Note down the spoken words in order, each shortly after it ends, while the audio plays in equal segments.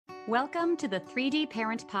Welcome to the 3D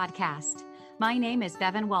Parent Podcast. My name is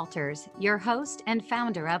Bevan Walters, your host and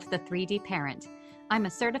founder of the 3D Parent. I'm a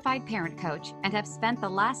certified parent coach and have spent the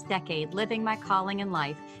last decade living my calling in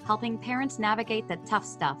life, helping parents navigate the tough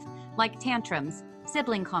stuff like tantrums,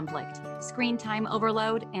 sibling conflict, screen time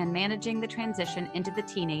overload, and managing the transition into the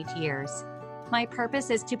teenage years. My purpose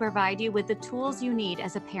is to provide you with the tools you need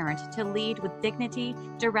as a parent to lead with dignity,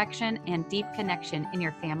 direction, and deep connection in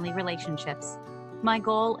your family relationships. My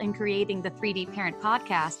goal in creating the 3D Parent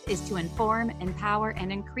Podcast is to inform, empower,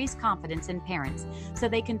 and increase confidence in parents so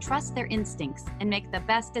they can trust their instincts and make the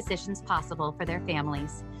best decisions possible for their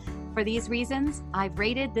families. For these reasons, I've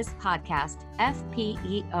rated this podcast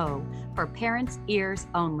FPEO for Parents' Ears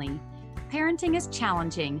Only. Parenting is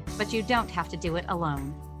challenging, but you don't have to do it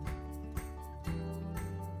alone.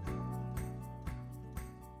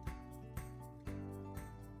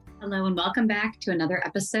 Hello and welcome back to another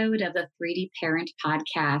episode of the 3D Parent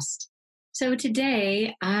Podcast. So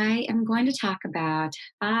today I am going to talk about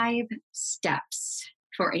 5 steps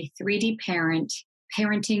for a 3D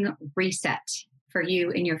parenting reset for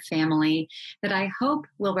you and your family that I hope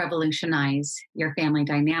will revolutionize your family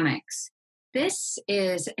dynamics. This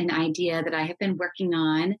is an idea that I have been working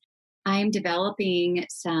on. I'm developing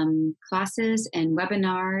some classes and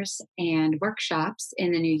webinars and workshops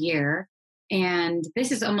in the new year. And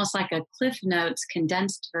this is almost like a Cliff Notes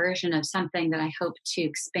condensed version of something that I hope to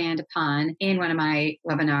expand upon in one of my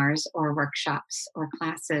webinars or workshops or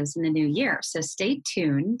classes in the new year. So stay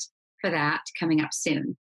tuned for that coming up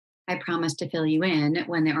soon. I promise to fill you in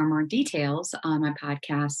when there are more details on my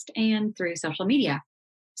podcast and through social media.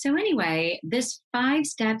 So anyway, this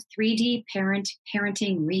 5-step 3D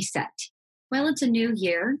parenting reset. Well, it's a new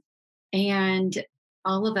year, and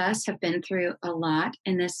all of us have been through a lot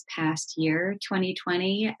in this past year,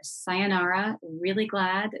 2020. Sayonara, really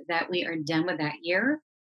glad that we are done with that year.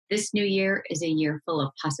 This new year is a year full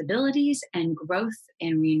of possibilities and growth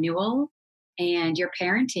and renewal. And your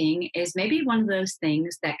parenting is maybe one of those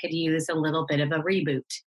things that could use a little bit of a reboot.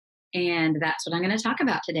 And that's what I'm going to talk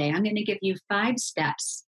about today. I'm going to give you 5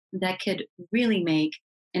 steps that could really make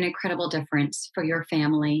an incredible difference for your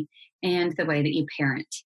family and the way that you parent.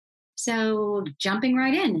 So jumping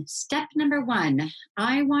right in, step number 1,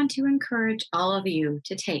 I want to encourage all of you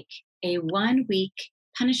to take a 1-week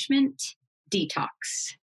punishment detox.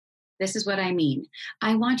 This is what I mean.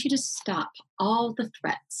 I want you to stop all the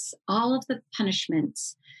threats, all of the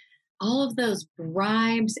punishments, all of those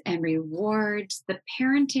bribes and rewards, the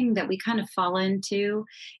parenting that we kind of fall into,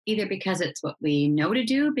 either because it's what we know to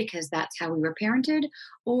do, because that's how we were parented,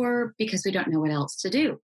 or because we don't know what else to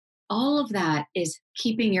do. All of that is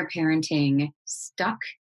keeping your parenting stuck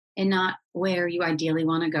and not where you ideally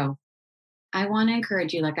want to go. I want to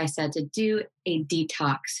encourage you, like I said, to do a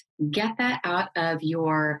detox. Get that out of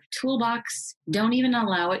your toolbox. Don't even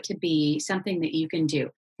allow it to be something that you can do.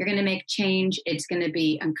 You're going to make change. It's going to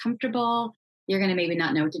be uncomfortable. You're going to maybe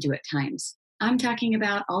not know what to do at times. I'm talking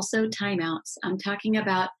about also timeouts. I'm talking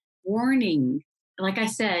about warning. Like I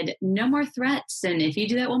said, no more threats. And if you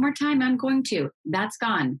do that one more time, I'm going to. That's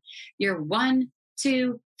gone. You're 1,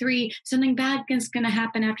 2, 3. Something bad is going to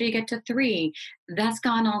happen after you get to 3. That's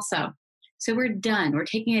gone also. So we're done. We're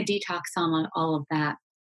taking a detox on all of that.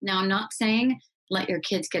 Now, I'm not saying let your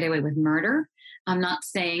kids get away with murder. I'm not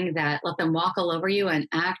saying that let them walk all over you and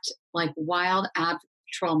act like wild,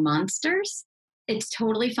 actual monsters. It's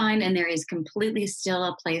totally fine. And there is completely still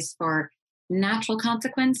a place for natural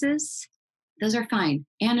consequences. Those are fine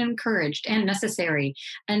and encouraged and necessary.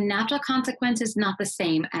 A natural consequence is not the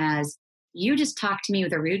same as you just talked to me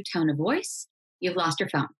with a rude tone of voice, you've lost your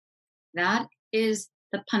phone. That is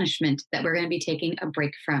the punishment that we're going to be taking a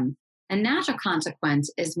break from. A natural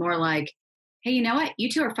consequence is more like, hey, you know what?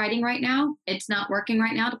 You two are fighting right now. It's not working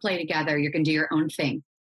right now to play together. You're going to do your own thing.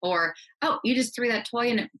 Or, oh, you just threw that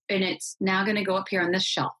toy and it's now going to go up here on this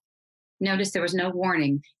shelf. Notice there was no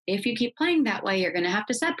warning. If you keep playing that way, you're going to have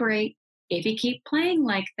to separate. If you keep playing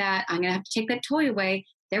like that, I'm going to have to take that toy away.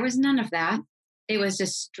 There was none of that. It was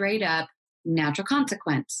just straight up natural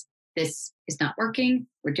consequence. This is not working.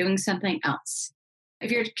 We're doing something else.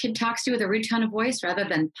 If your kid talks to you with a rude tone of voice, rather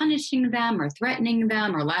than punishing them or threatening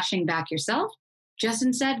them or lashing back yourself, just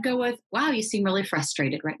instead go with, wow, you seem really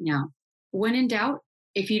frustrated right now. When in doubt,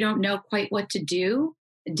 if you don't know quite what to do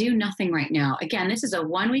nothing right now. Again, this is a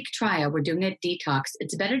 1-week trial. We're doing a detox.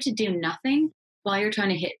 It's better to do nothing while you're trying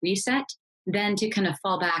to hit reset than to kind of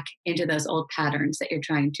fall back into those old patterns that you're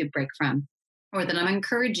trying to break from, or that I'm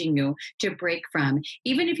encouraging you to break from.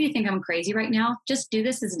 Even if you think I'm crazy right now, just do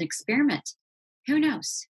this as an experiment. Who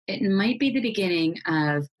knows? It might be the beginning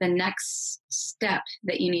of the next step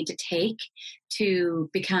that you need to take to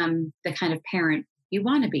become the kind of parent you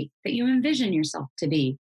want to be, that you envision yourself to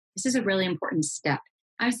be. This is a really important step.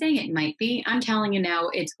 I'm saying it might be. I'm telling you now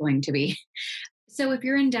it's going to be. So if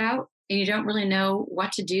you're in doubt and you don't really know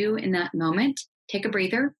what to do in that moment, take a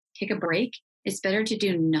breather, take a break. It's better to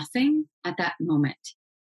do nothing at that moment.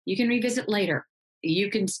 You can revisit later.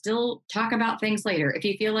 You can still talk about things later. If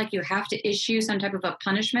you feel like you have to issue some type of a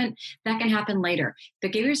punishment, that can happen later.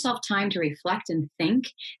 But give yourself time to reflect and think,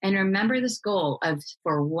 and remember this goal of,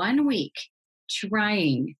 for 1 week,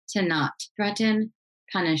 trying to not threaten,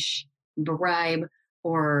 punish, bribe,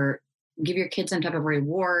 or give your kids some type of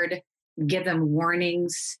reward, give them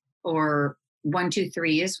warnings or 1, 2,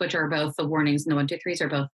 3s, which are both the warnings and the 1, 2, 3s are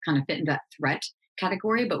both kind of fit in that threat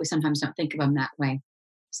category, but we sometimes don't think of them that way.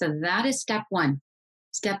 So that is step 1.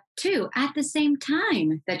 Step 2, at the same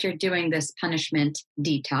time that you're doing this punishment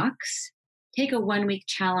detox, take a 1-week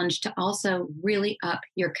challenge to also really up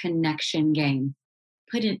your connection game.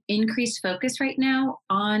 Put an increased focus right now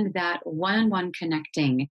on that one-on-one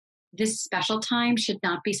connecting. This special time should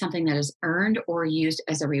not be something that is earned or used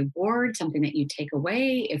as a reward, something that you take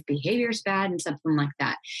away if behavior is bad and something like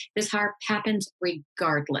that. This happens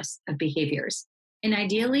regardless of behaviors. And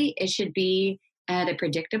ideally, it should be at a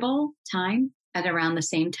predictable time at around the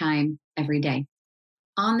same time every day.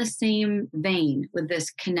 On the same vein with this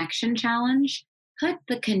connection challenge, put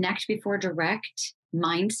the connect before direct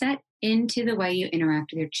mindset into the way you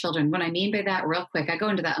interact with your children. What I mean by that, real quick, I go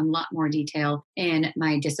into that in a lot more detail in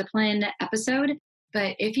my discipline episode.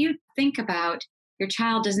 But if you think about your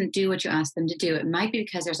child doesn't do what you ask them to do, it might be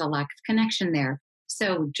because there's a lack of connection there.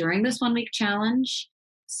 So during this 1-week challenge,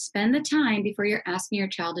 spend the time before you're asking your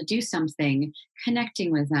child to do something,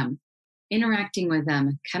 connecting with them, interacting with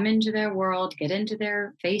them, come into their world, get into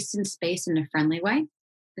their face and space in a friendly way.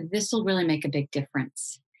 This will really make a big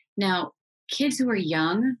difference. Now, kids who are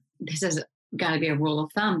young, this has got to be a rule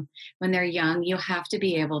of thumb. When they're young, you have to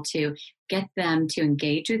be able to get them to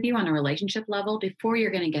engage with you on a relationship level before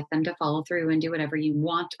you're going to get them to follow through and do whatever you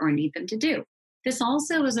want or need them to do. This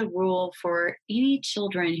also is a rule for any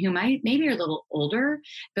children who maybe are a little older,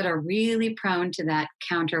 but are really prone to that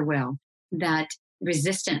counter will, that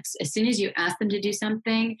resistance. As soon as you ask them to do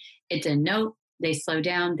something, it's a no, they slow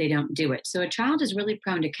down, they don't do it. So a child is really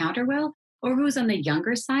prone to counter will, or who's on the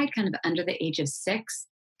younger side, kind of under the age of 6,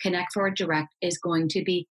 connect forward direct is going to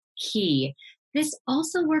be key. This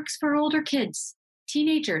also works for older kids,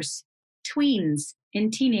 teenagers, tweens,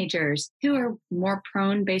 and teenagers who are more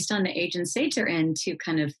prone based on the age and stage they're in to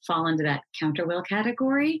kind of fall into that counter will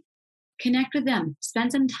category. Connect with them,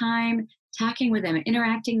 spend some time talking with them,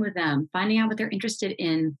 interacting with them, finding out what they're interested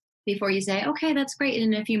in before you say, okay, that's great.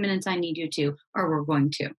 In a few minutes, I need you to, or we're going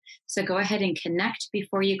to. So go ahead and connect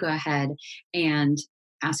before you go ahead and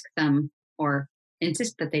ask them or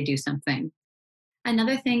insist that they do something.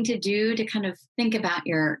 Another thing to do to kind of think about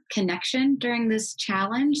your connection during this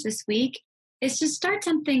challenge this week is to start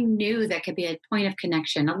something new that could be a point of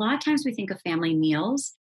connection. A lot of times we think of family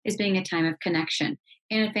meals as being a time of connection.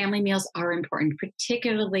 And family meals are important,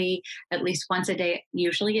 particularly at least once a day.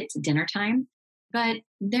 Usually it's dinner time. But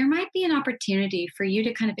there might be an opportunity for you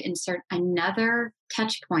to kind of insert another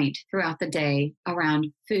touch point throughout the day around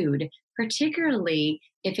food, particularly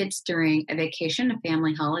if it's during a vacation, a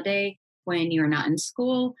family holiday, when you're not in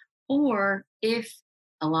school, or if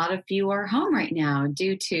a lot of you are home right now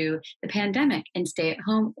due to the pandemic and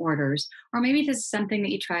stay-at-home orders, or maybe this is something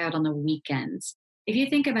that you try out on the weekends. If you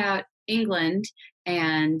think about England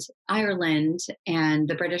and Ireland and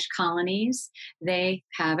the British colonies, they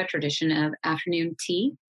have a tradition of afternoon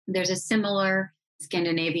tea. There's a similar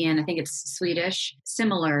Scandinavian, I think it's Swedish,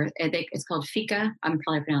 similar, it's called fika. I'm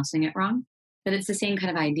probably pronouncing it wrong, but it's the same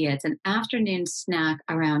kind of idea. It's an afternoon snack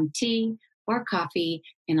around tea or coffee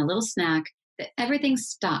and a little snack that everything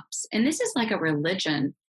stops. And this is like a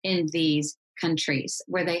religion in these countries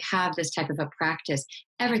where they have this type of a practice.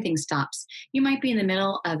 Everything stops. You might be in the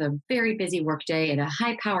middle of a very busy workday at a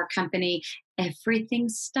high power company. Everything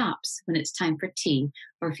stops when it's time for tea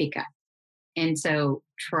or fika. And so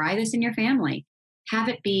try this in your family. Have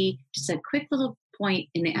it be just a quick little point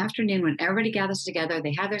in the afternoon when everybody gathers together,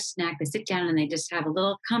 they have their snack, they sit down and they just have a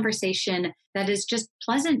little conversation that is just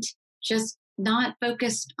pleasant, just not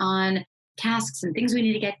focused on tasks and things we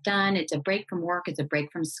need to get done. It's a break from work. It's a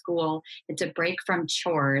break from school. It's a break from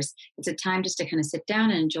chores. It's a time just to kind of sit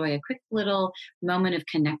down and enjoy a quick little moment of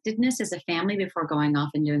connectedness as a family before going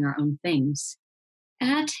off and doing our own things.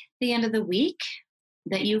 At the end of the week,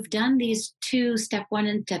 that you've done these 2 step 1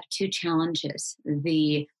 and step 2 challenges,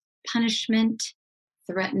 the punishment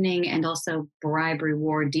threatening and also bribe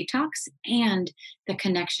reward detox and the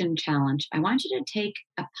connection challenge. I want you to take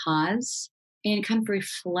a pause and kind of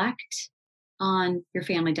reflect on your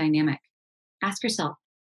family dynamic. Ask yourself,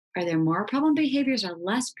 are there more problem behaviors or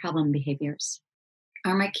less problem behaviors?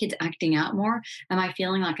 Are my kids acting out more? Am I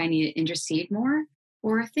feeling like I need to intercede more?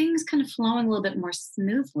 Or are things kind of flowing a little bit more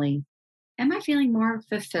smoothly? Am I feeling more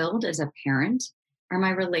fulfilled as a parent? Are my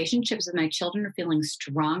relationships with my children feeling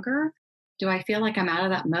stronger? Do I feel like I'm out of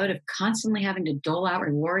that mode of constantly having to dole out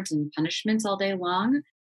rewards and punishments all day long?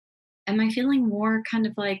 Am I feeling more kind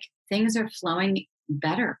of like things are flowing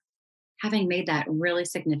better? Having made that really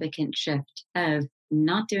significant shift of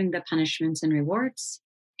not doing the punishments and rewards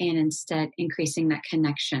and instead increasing that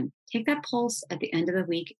connection. Take that pulse at the end of the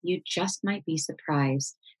week. You just might be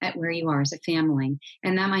surprised at where you are as a family.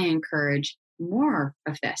 And that might encourage more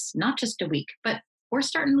of this, not just a week, but we're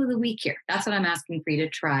starting with a week here. That's what I'm asking for you to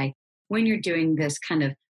try when you're doing this kind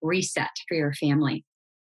of reset for your family.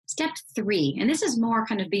 Step 3, and this is more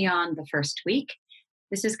kind of beyond the first week.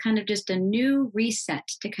 This is kind of just a new reset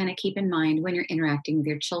to kind of keep in mind when you're interacting with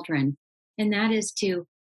your children. And that is to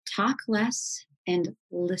talk less and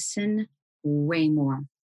listen way more.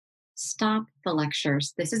 Stop the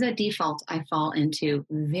lectures. This is a default I fall into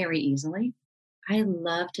very easily. I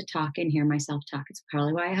love to talk and hear myself talk. It's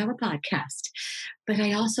probably why I have a podcast. But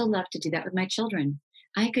I also love to do that with my children.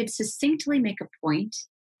 I could succinctly make a point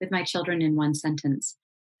with my children in one sentence.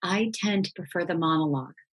 I tend to prefer the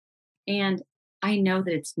monologue. And I know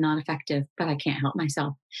that it's not effective, but I can't help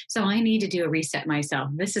myself. So I need to do a reset myself.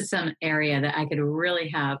 This is some area that I could really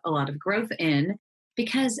have a lot of growth in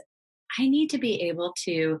because I need to be able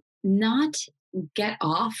to not get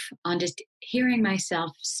off on just hearing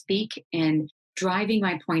myself speak and driving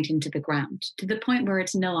my point into the ground to the point where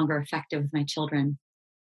it's no longer effective with my children.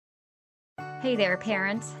 Hey there,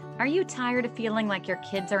 parents. Are you tired of feeling like your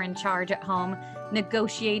kids are in charge at home,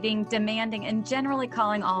 negotiating, demanding, and generally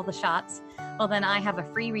calling all the shots? Well, then I have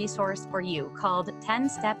a free resource for you called 10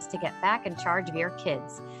 Steps to Get Back in Charge of Your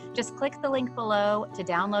Kids. Just click the link below to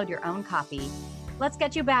download your own copy. Let's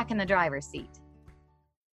get you back in the driver's seat.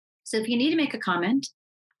 So if you need to make a comment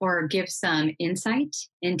or give some insight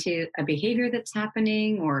into a behavior that's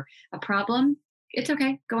happening or a problem, it's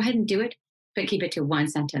okay. Go ahead and do it, but keep it to one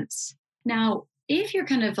sentence. Now, if you're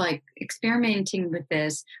kind of like experimenting with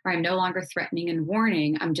this, or I'm no longer threatening and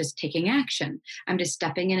warning, I'm just taking action. I'm just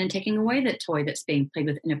stepping in and taking away the toy that's being played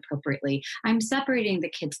with inappropriately. I'm separating the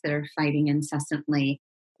kids that are fighting incessantly.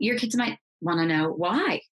 Your kids might want to know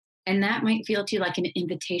why. And that might feel to you like an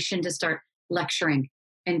invitation to start lecturing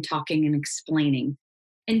and talking and explaining.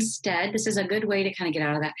 Instead, this is a good way to kind of get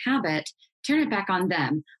out of that habit, turn it back on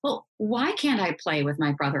them. Well, why can't I play with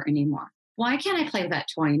my brother anymore? Why can't I play with that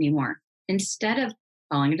toy anymore? Instead of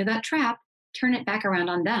falling into that trap, turn it back around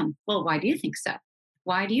on them. Well, why do you think so?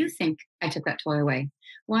 Why do you think I took that toy away?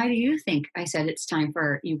 Why do you think I said it's time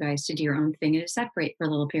for you guys to do your own thing and to separate for a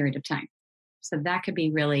little period of time? So that could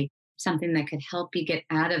be really something that could help you get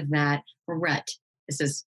out of that rut. This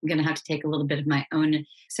is going to have to take a little bit of my own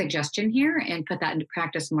suggestion here and put that into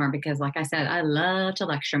practice more because, like I said, I love to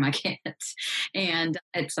lecture my kids. And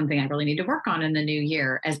it's something I really need to work on in the new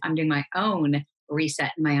year as I'm doing my own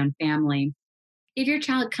reset in my own family. If your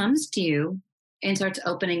child comes to you and starts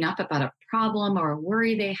opening up about a problem or a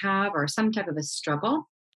worry they have or some type of a struggle,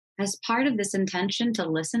 as part of this intention to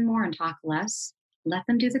listen more and talk less, let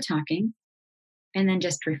them do the talking and then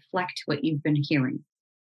just reflect what you've been hearing.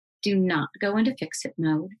 Do not go into fix-it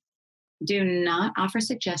mode. Do not offer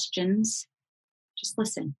suggestions. Just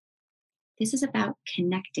listen. This is about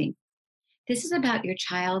connecting. This is about your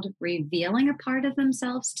child revealing a part of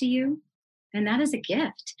themselves to you, and that is a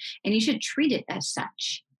gift, and you should treat it as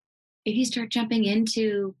such. If you start jumping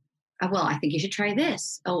into, well, I think you should try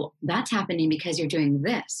this. Oh, that's happening because you're doing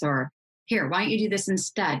this, or here, why don't you do this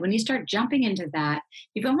instead? When you start jumping into that,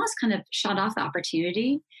 you've almost kind of shut off the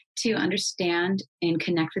opportunity to understand and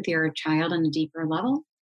connect with your child on a deeper level.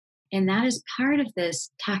 And that is part of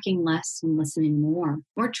this talking less and listening more.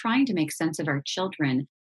 We're trying to make sense of our children.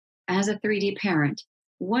 As a 3D parent,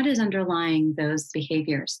 what is underlying those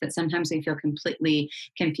behaviors that sometimes we feel completely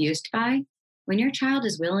confused by? When your child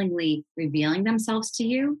is willingly revealing themselves to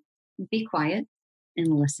you, be quiet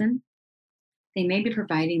and listen. They may be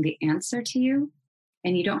providing the answer to you,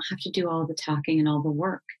 and you don't have to do all the talking and all the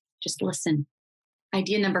work. Just listen.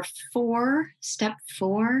 Idea number 4, step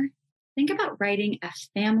 4, think about writing a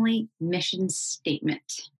family mission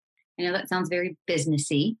statement. I know that sounds very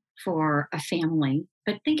businessy for a family,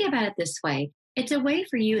 but think about it this way. It's a way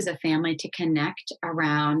for you as a family to connect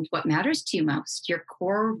around what matters to you most, your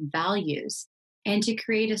core values, and to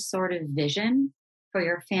create a sort of vision for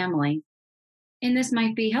your family. And this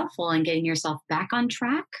might be helpful in getting yourself back on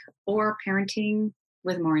track or parenting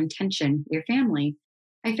with more intention with your family.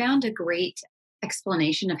 I found a great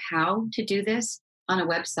explanation of how to do this on a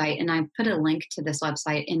website, and I put a link to this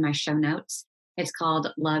website in my show notes. It's called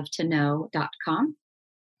lovetoknow.com.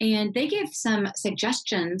 And they give some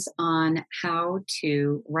suggestions on how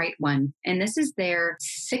to write one. And this is their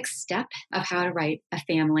 6th step of how to write a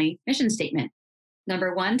family mission statement.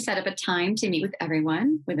 Number 1, set up a time to meet with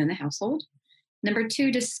everyone within the household. Number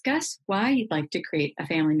 2, discuss why you'd like to create a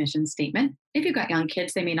family mission statement. If you've got young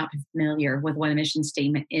kids, they may not be familiar with what a mission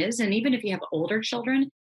statement is. And even if you have older children,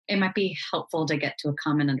 it might be helpful to get to a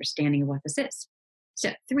common understanding of what this is.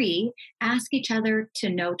 Step 3, ask each other to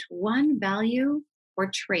note one value or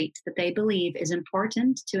trait that they believe is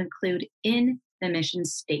important to include in the mission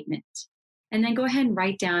statement. And then go ahead and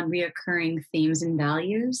write down reoccurring themes and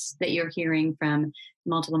values that you're hearing from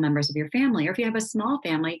multiple members of your family. Or if you have a small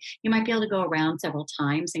family, you might be able to go around several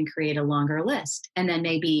times and create a longer list. And then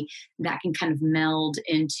maybe that can kind of meld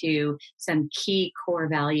into some key core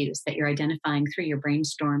values that you're identifying through your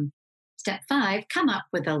brainstorm. Step 5, come up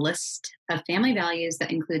with a list of family values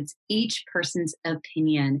that includes each person's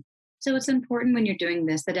opinion. So it's important when you're doing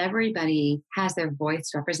this that everybody has their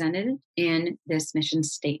voice represented in this mission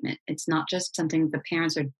statement. It's not just something the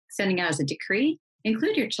parents are sending out as a decree.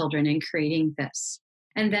 Include your children in creating this.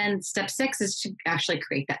 And then step 6 is to actually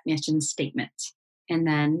create that mission statement. And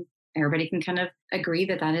then everybody can kind of agree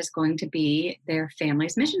that that is going to be their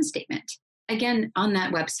family's mission statement. Again, on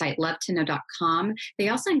that website, lovetoknow.com, they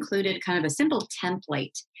also included kind of a simple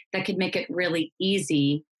template that could make it really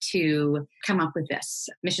easy to come up with this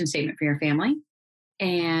mission statement for your family.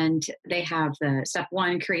 And they have the step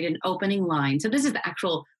 1, create an opening line. So this is the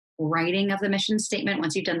actual writing of the mission statement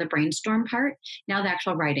once you've done the brainstorm part. Now the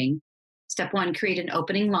actual writing. Step 1, create an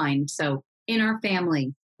opening line. So in our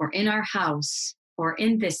family, or in our house, or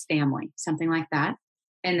in this family, something like that.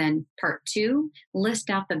 And then part 2, list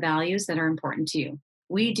out the values that are important to you.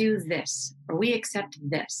 We do this, or we accept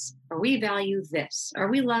this, or we value this, or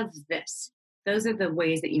we love this. Those are the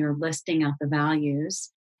ways that you're listing out the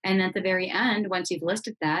values. And at the very end, once you've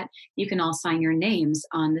listed that, you can all sign your names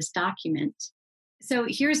on this document. So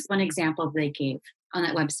here's one example they gave on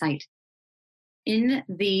that website. In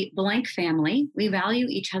the blank family, we value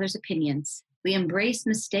each other's opinions. We embrace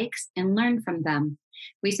mistakes and learn from them.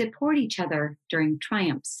 We support each other during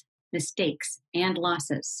triumphs, mistakes, and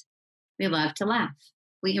losses. We love to laugh.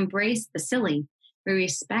 We embrace the silly. We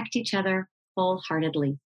respect each other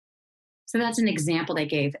wholeheartedly. So that's an example they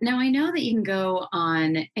gave. Now, I know that you can go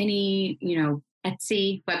on any,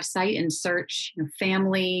 Etsy website and search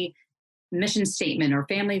family mission statement or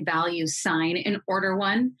family values sign and order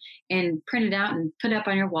one and print it out and put it up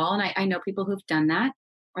on your wall. And I know people who've done that,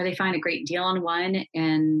 or they find a great deal on one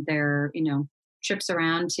and they're, trips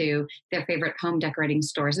around to their favorite home decorating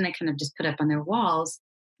stores and they kind of just put up on their walls,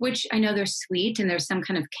 which I know they're sweet and there's some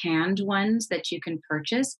kind of canned ones that you can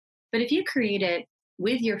purchase. But if you create it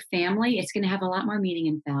with your family, it's going to have a lot more meaning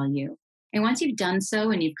and value. And once you've done so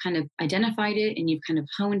and you've kind of identified it and you've kind of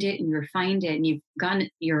honed it and you refined it and you've gotten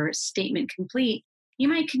your statement complete, you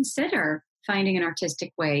might consider finding an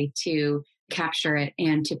artistic way to capture it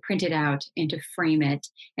and to print it out and to frame it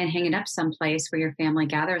and hang it up someplace where your family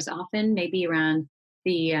gathers, often maybe around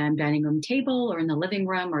the dining room table or in the living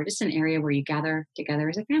room or just an area where you gather together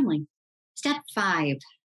as a family. Step 5.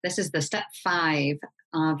 This is the step 5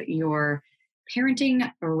 of your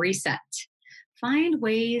parenting reset. Find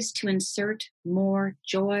ways to insert more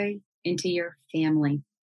joy into your family.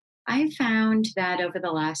 I've found that over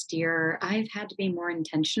the last year, I've had to be more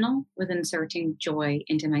intentional with inserting joy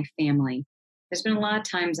into my family. There's been a lot of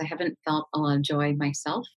times I haven't felt a lot of joy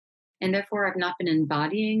myself, and therefore I've not been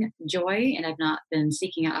embodying joy and I've not been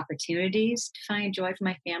seeking out opportunities to find joy for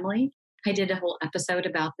my family. I did a whole episode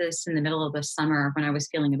about this in the middle of the summer when I was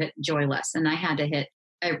feeling a bit joyless, and I had to hit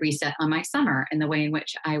a reset on my summer and the way in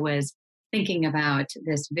which I was thinking about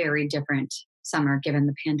this very different summer given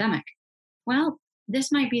the pandemic. Well, this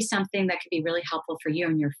might be something that could be really helpful for you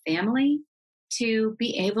and your family to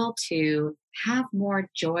be able to have more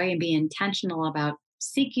joy and be intentional about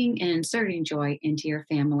seeking and inserting joy into your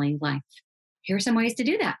family life. Here are some ways to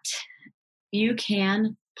do that. You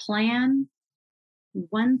can plan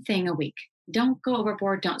one thing a week. Don't go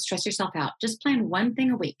overboard. Don't stress yourself out. Just plan one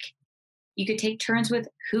thing a week. You could take turns with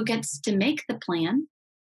who gets to make the plan.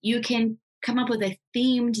 You can come up with a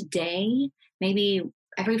themed day. Maybe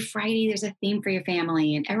every Friday there's a theme for your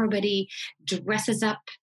family and everybody dresses up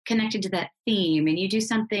connected to that theme and you do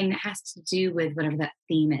something that has to do with whatever that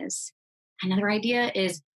theme is. Another idea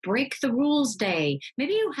is break the rules day.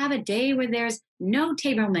 Maybe you have a day where there's no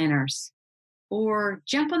table manners, or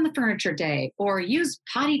jump on the furniture day, or use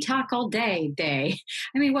potty talk all day.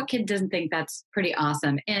 I mean, what kid doesn't think that's pretty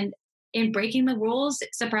awesome? And in breaking the rules,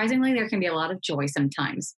 surprisingly, there can be a lot of joy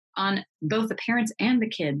sometimes on both the parents and the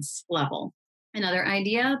kids level. Another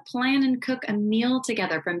idea, plan and cook a meal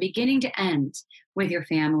together from beginning to end with your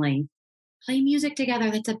family. Play music together.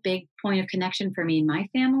 That's a big point of connection for me and my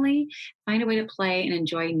family. Find a way to play and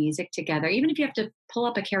enjoy music together. Even if you have to pull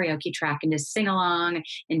up a karaoke track and just sing along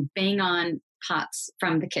and bang on pots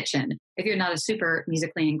from the kitchen. If you're not a super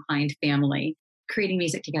musically inclined family, creating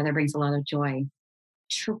music together brings a lot of joy.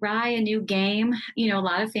 Try a new game. A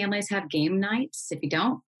lot of families have game nights. If you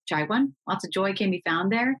don't, try one. Lots of joy can be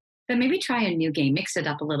found there. But maybe try a new game, mix it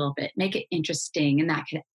up a little bit, make it interesting, and that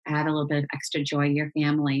could add a little bit of extra joy to your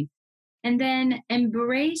family. And then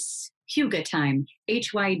embrace hygge time,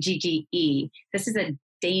 Hygge. This is a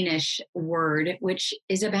Danish word, which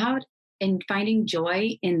is about finding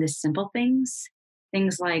joy in the simple things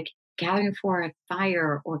like gathering for a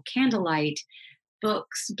fire or candlelight,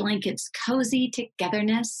 books, blankets, cozy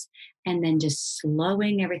togetherness, and then just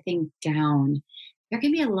slowing everything down. There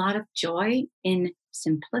can be a lot of joy in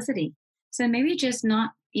simplicity. So maybe just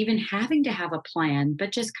not even having to have a plan,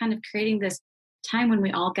 but just kind of creating this time when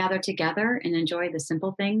we all gather together and enjoy the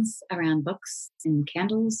simple things around books and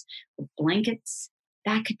candles, blankets.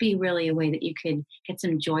 That could be really a way that you could get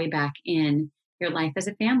some joy back in your life as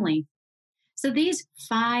a family. So these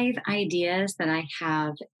 5 ideas that I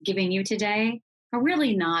have given you today are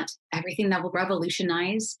really not everything that will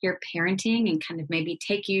revolutionize your parenting and kind of maybe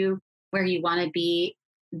take you where you want to be.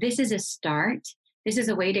 This is a start. This is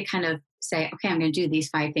a way to kind of say, okay, I'm going to do these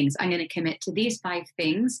 5 things. I'm going to commit to these 5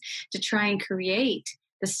 things to try and create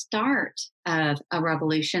the start of a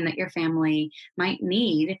revolution that your family might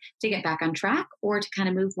need to get back on track or to kind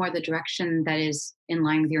of move more the direction that is in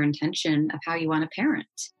line with your intention of how you want to parent.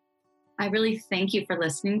 I really thank you for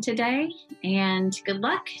listening today, and good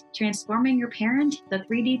luck transforming your parent the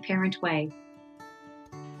 3D Parent way.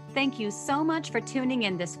 Thank you so much for tuning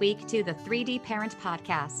in this week to the 3D Parent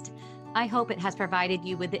Podcast. I hope it has provided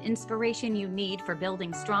you with the inspiration you need for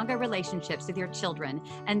building stronger relationships with your children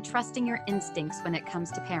and trusting your instincts when it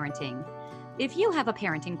comes to parenting. If you have a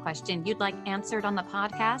parenting question you'd like answered on the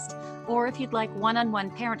podcast, or if you'd like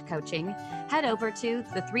one-on-one parent coaching, head over to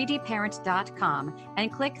the3dparent.com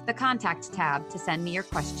and click the Contact tab to send me your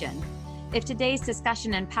question. If today's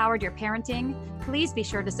discussion empowered your parenting, please be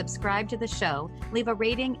sure to subscribe to the show, leave a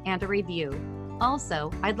rating and a review.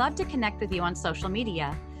 Also, I'd love to connect with you on social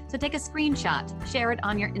media. So take a screenshot, share it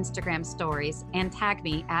on your Instagram stories, and tag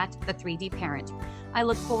me at the 3D Parent. I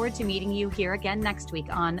look forward to meeting you here again next week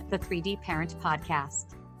on the 3D Parent Podcast.